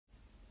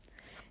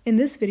In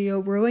this video,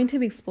 we're going to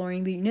be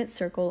exploring the unit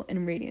circle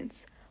and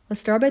radians. Let's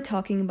start by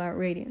talking about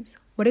radians.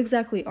 What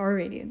exactly are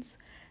radians?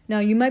 Now,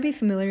 you might be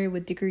familiar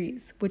with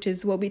degrees, which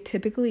is what we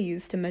typically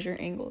use to measure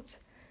angles.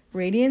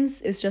 Radians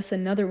is just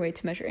another way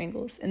to measure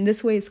angles, and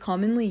this way is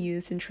commonly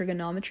used in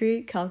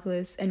trigonometry,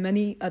 calculus, and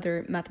many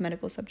other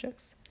mathematical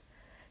subjects.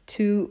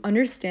 To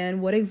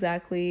understand what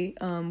exactly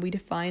we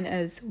define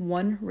as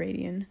 1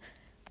 radian,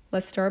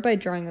 let's start by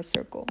drawing a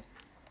circle.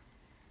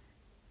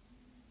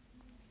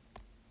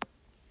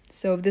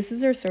 So if this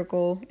is our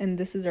circle and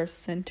this is our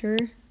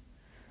center,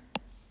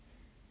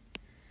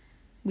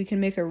 we can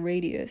make a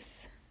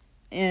radius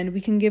and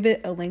we can give it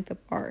a length of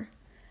r.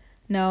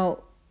 Now,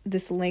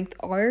 this length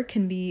r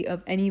can be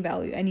of any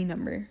value, any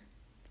number.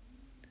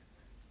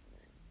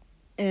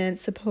 And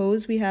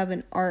suppose we have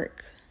an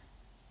arc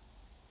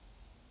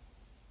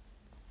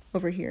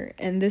over here,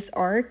 and this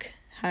arc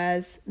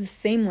has the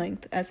same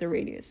length as the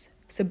radius.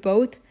 So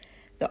both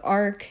the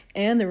arc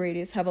and the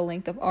radius have a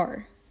length of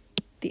r.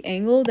 The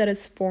angle that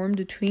is formed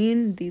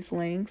between these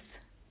lengths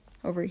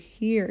over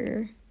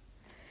here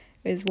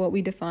is what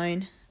we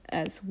define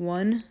as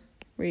 1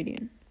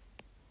 radian.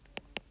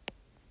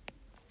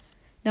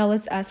 Now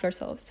let's ask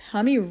ourselves,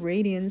 how many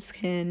radians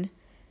can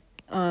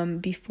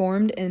be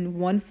formed in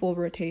one full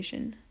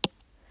rotation?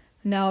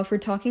 Now, if we're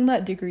talking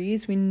about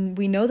degrees, we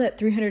know that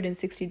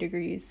 360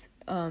 degrees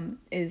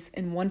is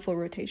in one full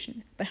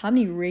rotation. But how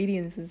many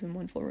radians is in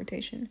one full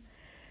rotation?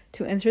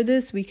 To answer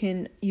this, we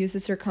can use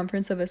the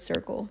circumference of a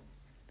circle.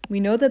 We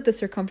know that the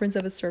circumference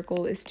of a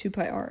circle is 2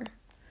 pi r.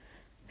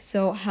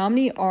 So how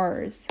many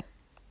r's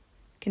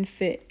can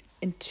fit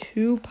in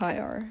 2 pi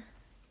r?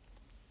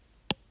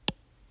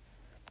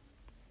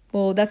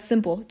 Well, that's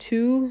simple.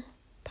 2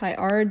 pi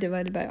r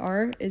divided by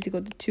r is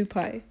equal to 2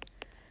 pi.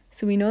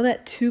 So we know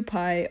that 2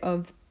 pi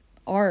of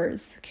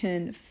r's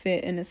can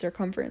fit in a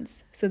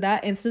circumference. So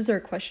that answers our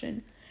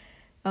question.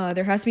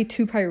 There has to be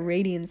 2 pi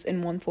radians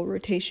in one full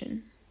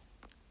rotation.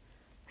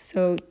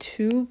 So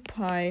 2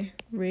 pi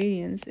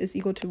radians is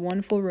equal to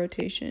one full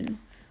rotation,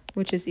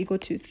 which is equal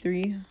to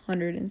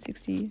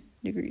 360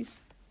 degrees.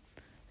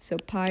 So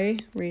pi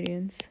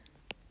radians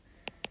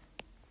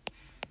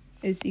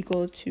is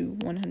equal to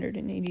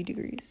 180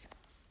 degrees.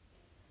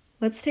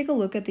 Let's take a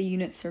look at the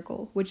unit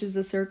circle, which is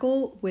the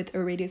circle with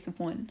a radius of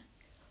 1.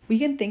 We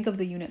can think of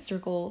the unit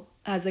circle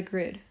as a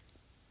grid.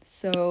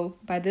 So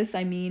by this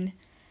I mean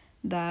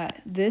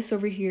that this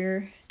over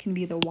here can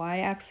be the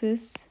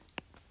y-axis,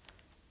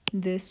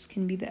 this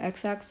can be the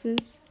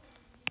x-axis,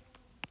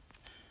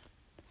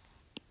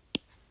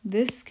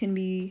 this can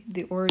be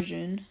the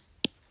origin,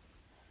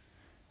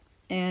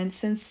 and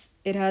since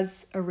it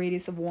has a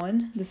radius of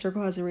 1, the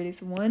circle has a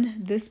radius of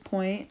 1, this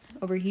point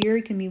over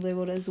here can be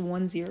labeled as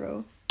 1,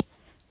 0.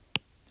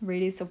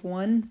 Radius of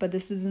 1, but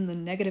this is in the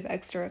negative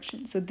x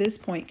direction, so this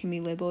point can be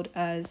labeled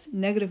as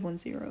negative 1,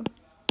 0.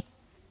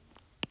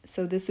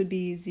 So this would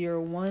be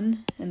 0,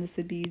 1, and this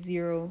would be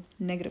 0,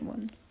 negative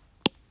 1.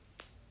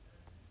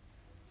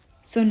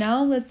 So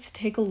now let's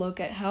take a look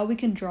at how we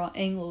can draw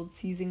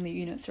angles using the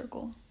unit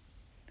circle.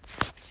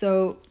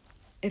 So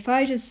if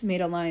I just made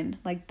a line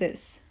like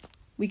this,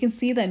 we can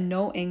see that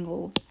no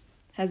angle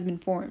has been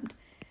formed.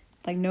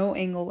 Like no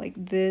angle like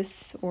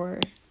this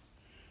or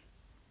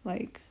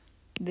like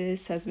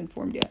this has been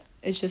formed yet.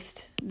 It's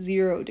just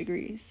 0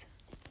 degrees.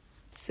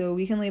 So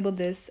we can label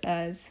this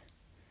as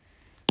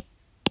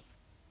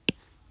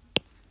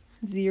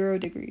 0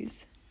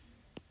 degrees.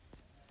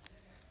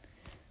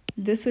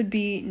 This would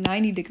be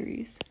 90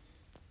 degrees.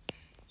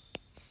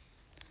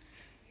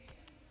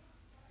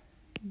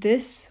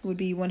 This would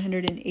be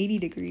 180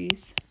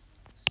 degrees.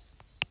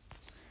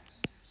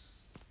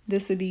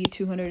 This would be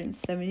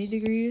 270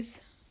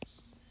 degrees.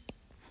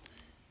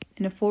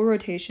 And a full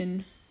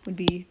rotation would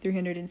be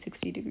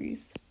 360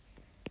 degrees.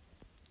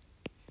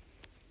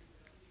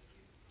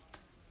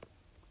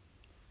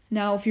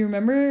 Now, if you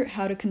remember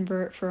how to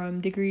convert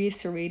from degrees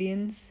to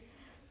radians,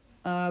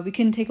 we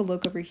can take a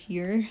look over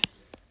here.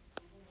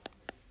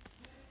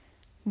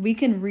 We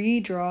can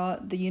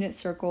redraw the unit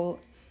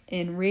circle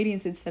in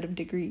radians instead of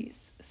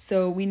degrees.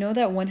 So we know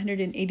that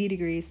 180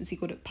 degrees is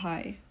equal to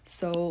pi.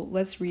 So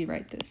let's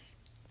rewrite this.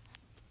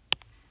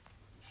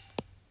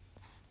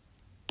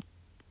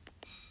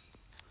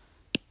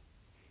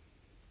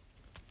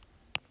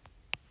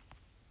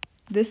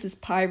 This is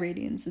pi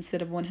radians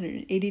instead of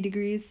 180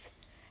 degrees.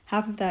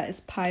 Half of that is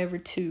pi over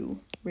 2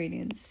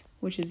 radians,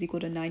 which is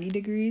equal to 90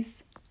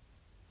 degrees.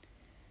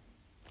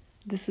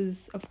 This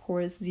is, of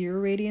course,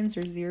 0 radians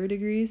or 0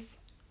 degrees.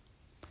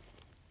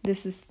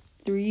 This is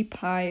 3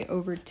 pi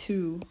over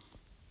 2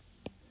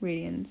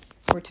 radians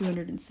or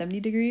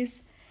 270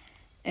 degrees.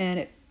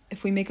 And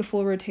if we make a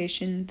full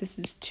rotation, this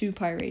is 2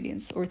 pi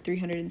radians or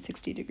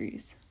 360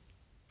 degrees.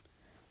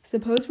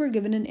 Suppose we're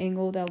given an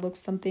angle that looks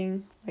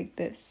something like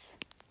this.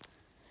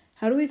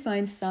 How do we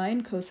find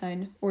sine,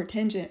 cosine, or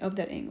tangent of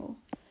that angle?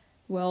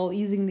 Well,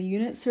 using the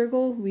unit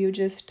circle, we would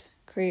just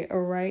create a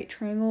right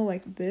triangle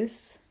like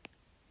this.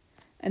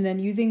 And then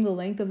using the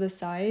length of the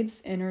sides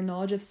and our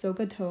knowledge of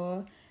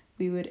SOHCAHTOA,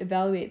 we would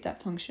evaluate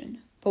that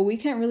function. but we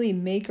can't really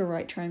make a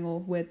right triangle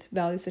with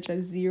values such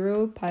as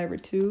 0, pi over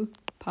 2,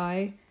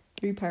 pi,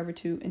 3 pi over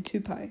 2, and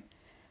 2 pi,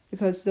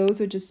 because those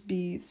would just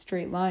be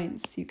straight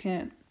lines. You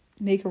can't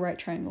make a right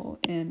triangle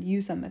and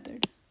use that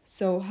method.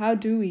 So how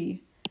do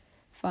we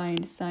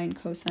find sine,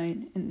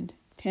 cosine, and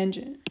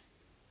tangent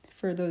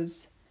for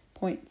those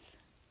points?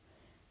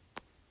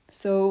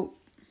 So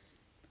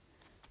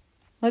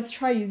let's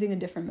try using a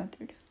different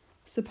method.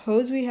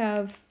 Suppose we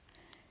have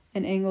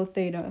an angle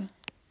theta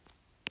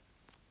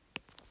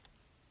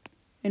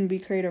and we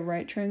create a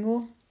right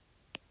triangle,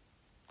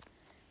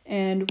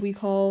 and we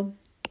call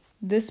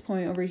this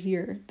point over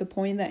here, the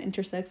point that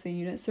intersects the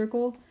unit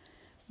circle,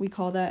 we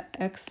call that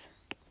x,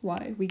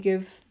 y. We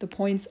give the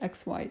points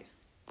x, y.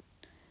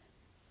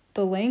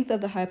 The length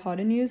of the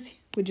hypotenuse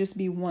would just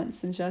be 1,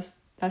 since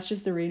that's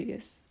just the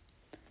radius.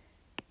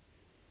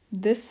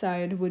 This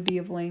side would be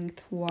of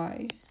length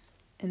y,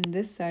 and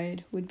this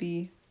side would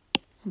be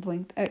of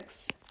length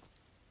x.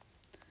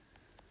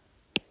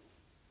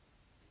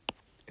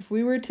 If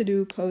we were to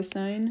do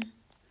cosine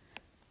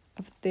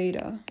of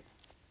theta,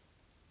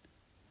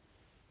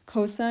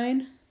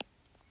 cosine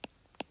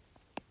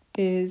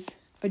is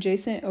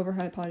adjacent over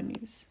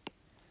hypotenuse.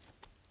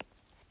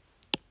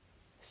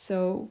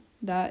 So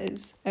that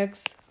is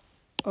x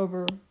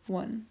over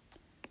 1,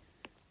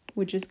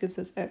 which just gives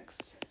us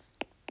x.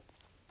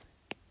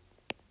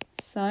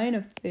 Sine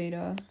of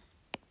theta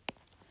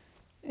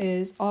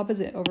is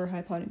opposite over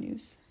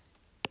hypotenuse,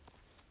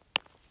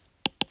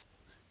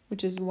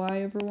 which is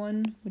y over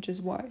 1, which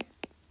is y.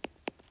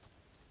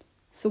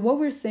 So what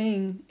we're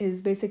saying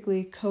is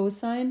basically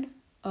cosine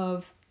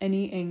of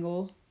any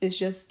angle is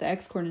just the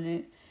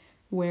x-coordinate,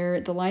 where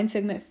the line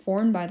segment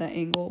formed by that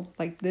angle,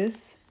 like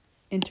this,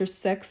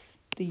 intersects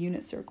the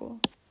unit circle.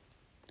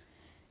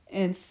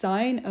 And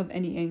sine of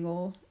any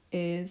angle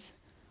is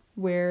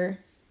where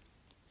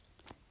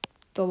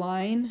the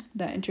line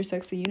that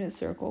intersects the unit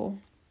circle,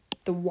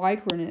 the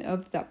y-coordinate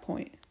of that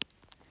point,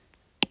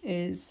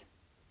 is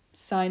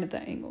sine of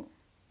that angle.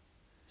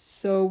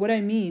 So what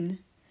I mean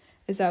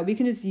is that we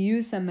can just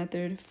use that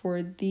method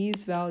for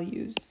these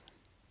values.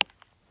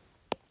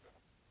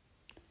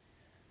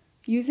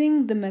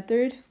 Using the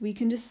method, we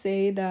can just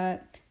say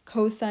that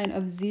cosine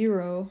of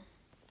 0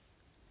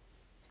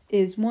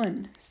 is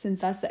 1,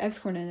 since that's the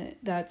x-coordinate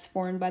that's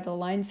formed by the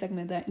line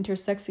segment that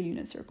intersects the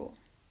unit circle.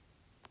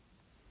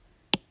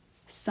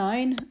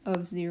 Sine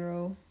of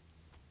 0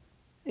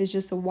 is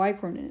just a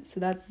y-coordinate, so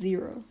that's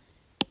 0.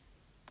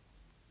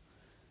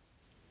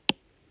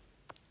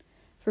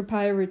 For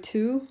pi over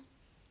 2,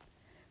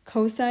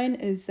 cosine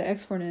is the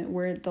x-coordinate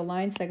where the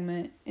line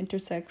segment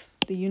intersects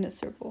the unit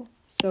circle.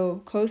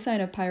 So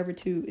cosine of pi over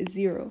 2 is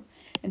 0,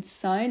 and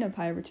sine of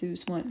pi over 2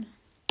 is 1.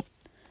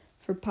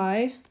 For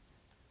pi,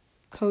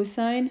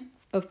 cosine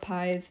of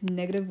pi is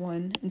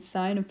 -1, and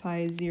sine of pi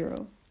is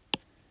 0.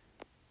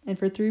 And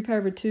for 3 pi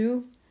over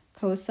 2,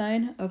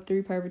 cosine of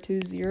 3 pi over 2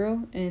 is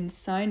 0, and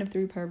sine of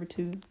 3 pi over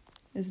 2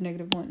 is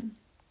 -1.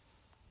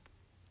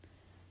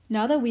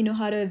 Now that we know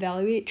how to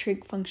evaluate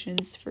trig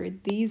functions for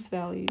these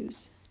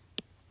values,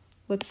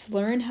 let's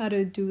learn how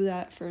to do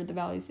that for the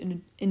values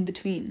in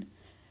between.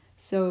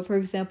 So for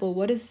example,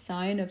 what is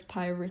sine of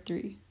pi over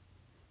 3?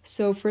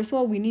 So first of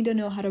all, we need to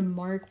know how to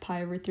mark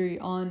pi over 3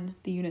 on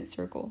the unit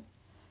circle.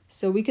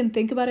 So we can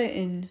think about it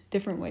in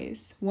different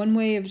ways. One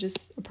way of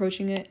just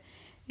approaching it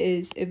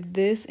is if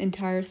this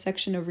entire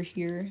section over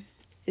here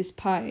is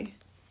pi,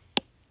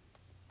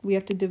 we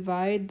have to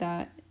divide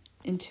that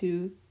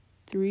into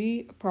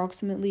 3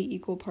 approximately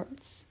equal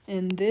parts.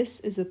 And this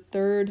is a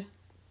third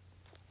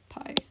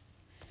pi.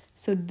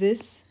 So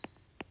this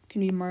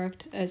can be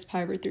marked as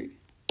pi over 3.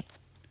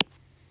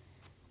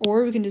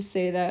 Or we can just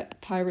say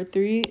that pi over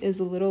 3 is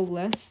a little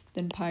less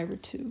than pi over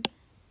 2.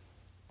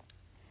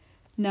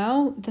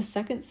 Now, the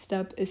second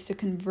step is to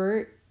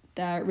convert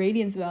that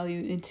radians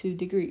value into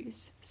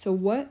degrees. So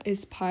what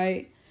is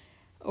pi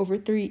over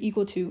 3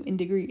 equal to in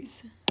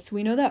degrees? So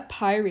we know that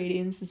pi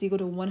radians is equal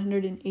to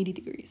 180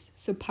 degrees.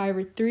 So pi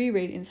over 3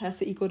 radians has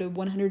to equal to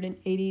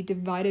 180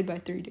 divided by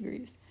 3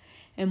 degrees.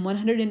 And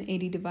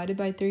 180 divided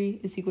by 3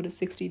 is equal to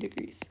 60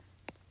 degrees.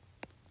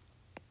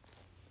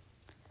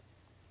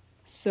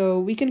 So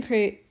we can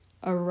create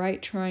a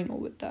right triangle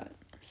with that.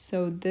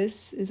 So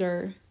this is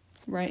our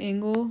right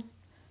angle.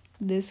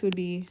 This would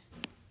be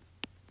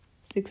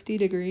 60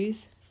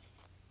 degrees.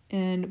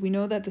 And we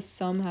know that the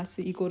sum has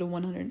to equal to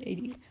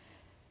 180.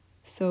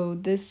 So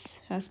this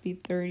has to be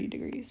 30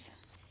 degrees.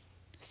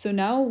 So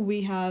now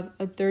we have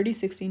a 30,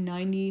 60,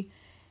 90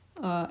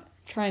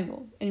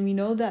 triangle. And we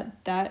know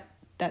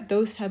that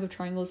those type of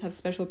triangles have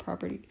special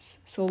properties.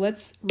 So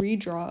let's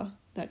redraw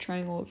that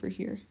triangle over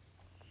here.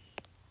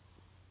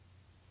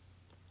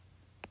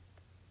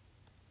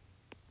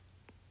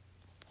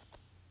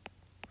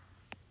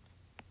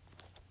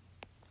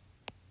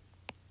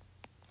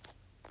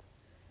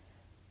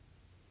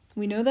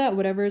 We know that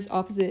whatever is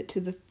opposite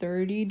to the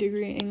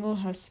 30-degree angle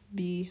has to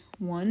be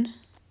 1.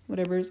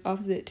 Whatever is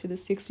opposite to the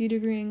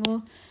 60-degree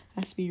angle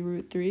has to be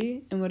root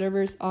 3. And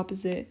whatever is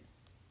opposite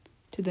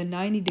to the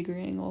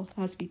 90-degree angle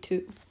has to be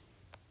 2.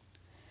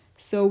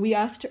 So we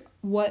asked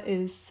what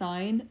is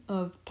sine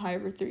of pi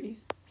over 3.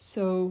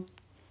 So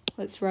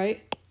let's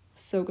write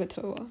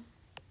SOHCAHTOA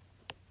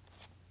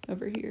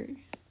over here.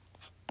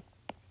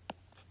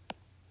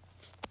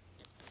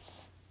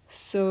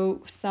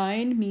 So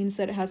sine means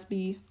that it has to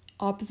be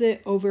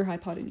opposite over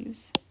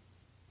hypotenuse.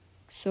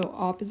 So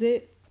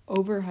opposite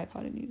over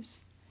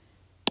hypotenuse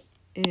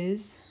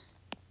is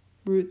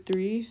root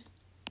 3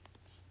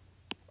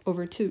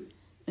 over 2.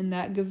 And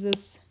that gives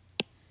us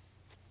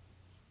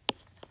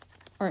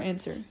our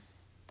answer.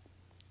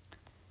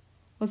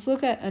 Let's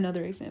look at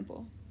another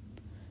example.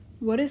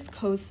 What is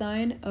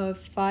cosine of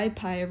 5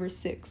 pi over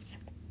 6?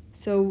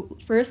 So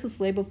first let's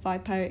label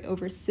 5 pi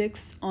over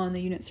 6 on the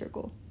unit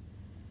circle.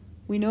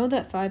 We know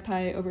that 5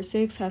 pi over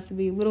 6 has to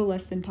be a little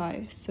less than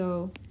pi,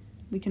 so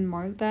we can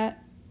mark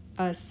that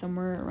as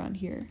somewhere around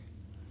here.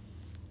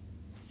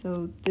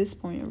 So this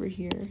point over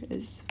here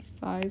is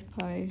 5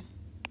 pi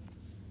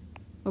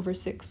over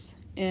 6,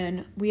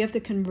 and we have to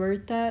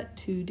convert that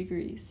to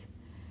degrees.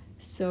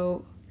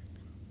 So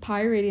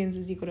pi radians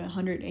is equal to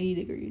 180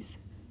 degrees.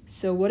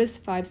 So what is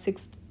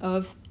 5/6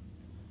 of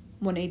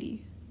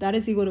 180? That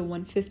is equal to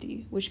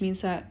 150, which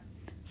means that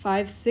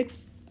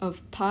 5/6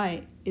 of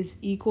pi is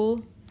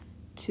equal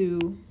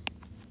to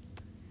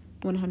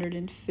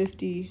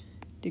 150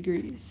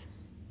 degrees.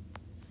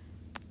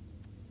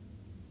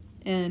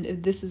 And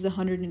if this is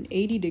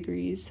 180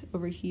 degrees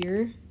over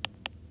here,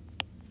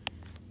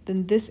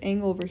 then this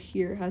angle over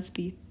here has to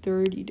be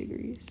 30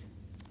 degrees.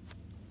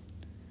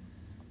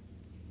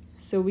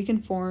 So we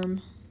can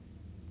form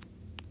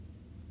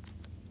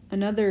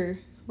another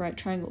right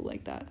triangle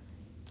like that.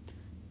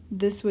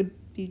 This would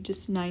be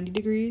just 90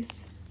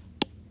 degrees,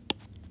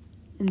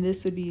 and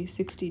this would be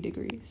 60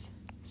 degrees.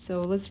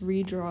 So let's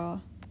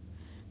redraw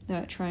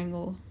that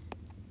triangle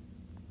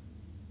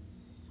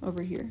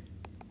over here.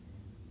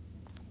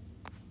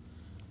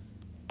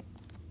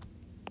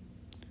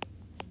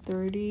 It's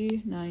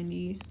 30,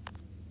 90,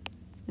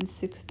 and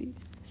 60.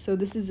 So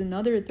this is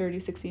another 30,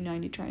 60,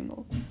 90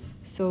 triangle.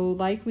 So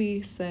like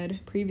we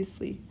said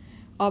previously,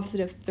 opposite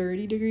of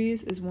 30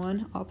 degrees is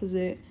 1,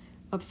 opposite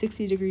of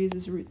 60 degrees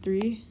is root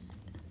 3,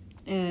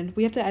 and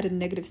we have to add a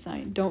negative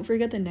sign. Don't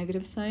forget the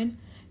negative sign,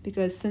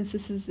 because since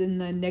this is in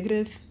the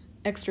negative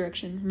x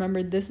direction,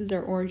 remember this is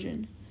our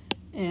origin,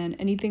 and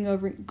anything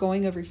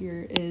going over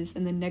here is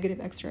in the negative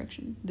x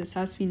direction. This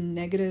has to be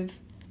negative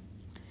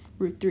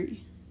root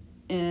 3,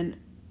 and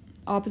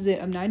opposite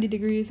of 90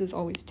 degrees is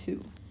always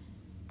 2.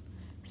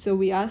 So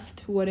we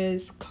asked what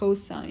is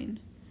cosine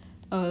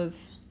of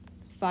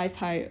 5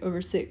 pi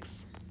over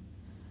 6.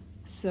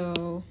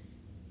 So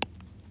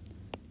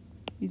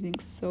using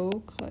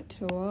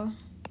SOHCAHTOA,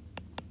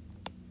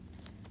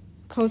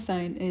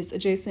 cosine is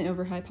adjacent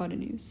over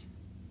hypotenuse.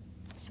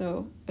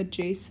 So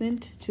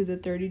adjacent to the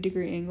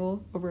 30-degree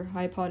angle over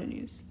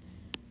hypotenuse.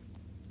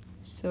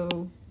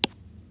 So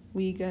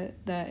we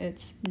get that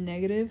it's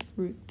negative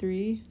root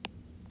 3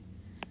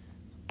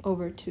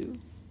 over 2.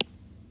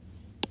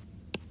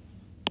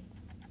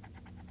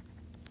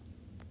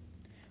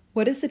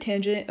 What is the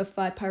tangent of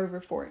 5 pi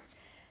over 4?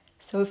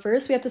 So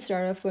first we have to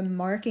start off with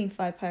marking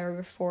 5 pi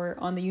over 4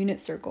 on the unit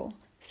circle.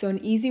 So an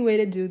easy way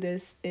to do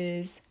this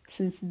is,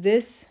 since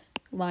this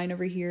line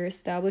over here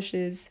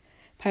establishes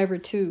pi over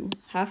 2,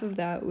 half of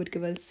that would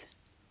give us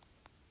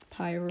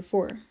pi over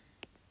 4.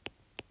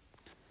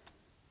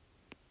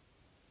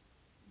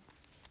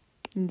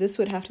 And this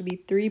would have to be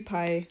 3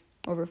 pi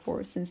over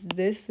 4, since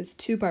this is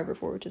 2 pi over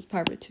 4, which is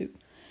pi over 2.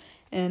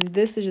 And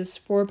this is just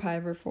 4 pi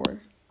over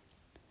 4,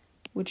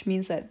 which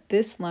means that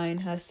this line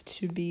has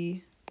to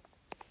be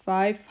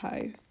 5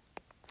 pi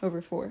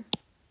over 4.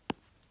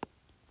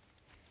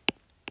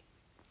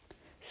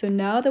 So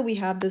now that we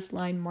have this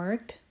line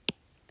marked,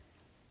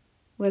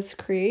 let's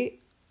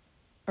create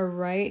a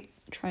right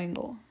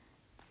triangle.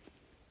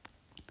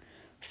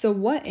 So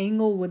what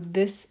angle would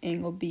this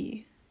angle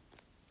be?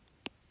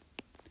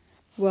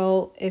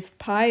 Well, if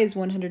pi is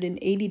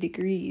 180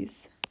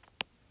 degrees,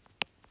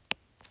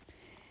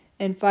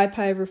 and 5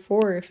 pi over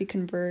 4, if we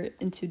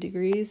convert into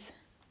degrees,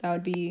 that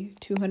would be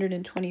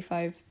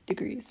 225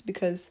 degrees,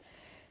 because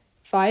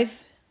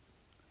 5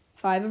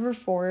 over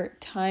 4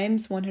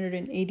 times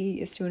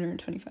 180 is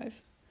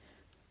 225.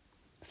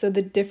 So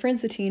the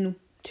difference between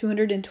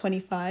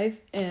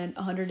 225 and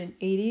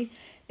 180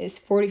 is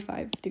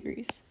 45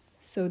 degrees.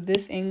 So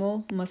this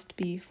angle must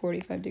be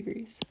 45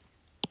 degrees.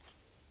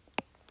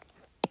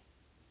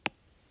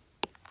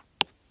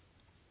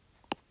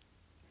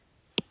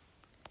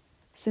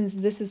 Since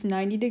this is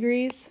 90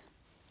 degrees,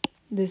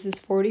 this is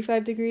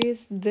 45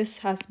 degrees, this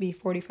has to be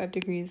 45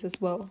 degrees as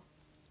well,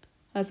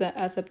 as that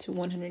adds up to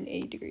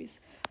 180 degrees.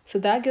 So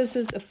that gives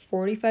us a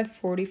 45,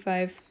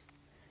 45,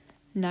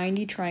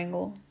 90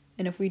 triangle.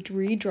 And if we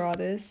redraw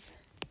this,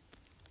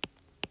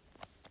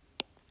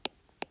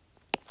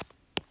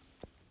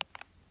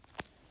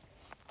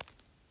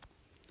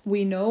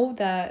 we know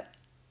that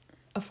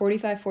a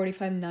 45,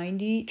 45,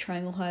 90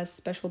 triangle has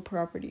special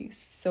properties.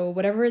 So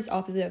whatever is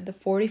opposite of the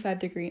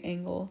 45-degree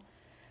angle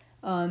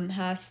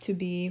has to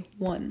be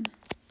 1.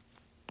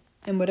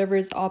 and whatever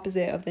is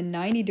opposite of the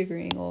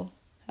 90-degree angle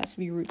has to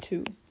be root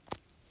 2.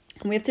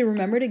 And we have to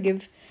remember to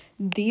give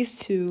these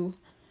two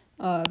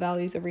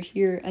values over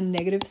here a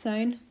negative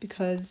sign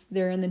because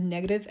they're in the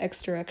negative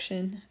x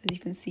direction, as you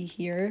can see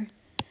here,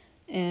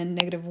 and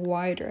negative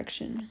y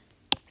direction.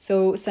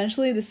 So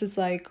essentially this is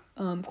like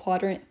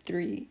quadrant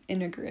 3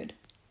 in a grid.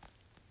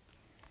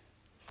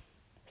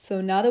 So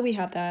now that we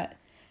have that,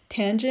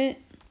 tangent,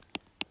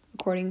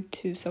 according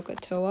to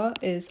SOHCAHTOA,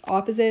 is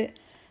opposite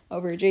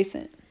over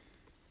adjacent.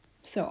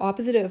 So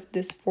opposite of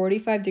this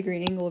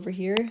 45-degree angle over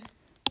here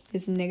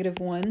is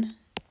 -1,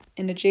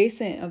 and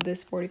adjacent of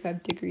this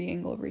 45-degree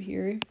angle over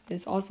here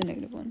is also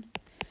 -1.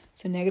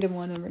 So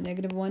 -1 over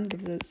 -1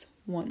 gives us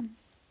 1.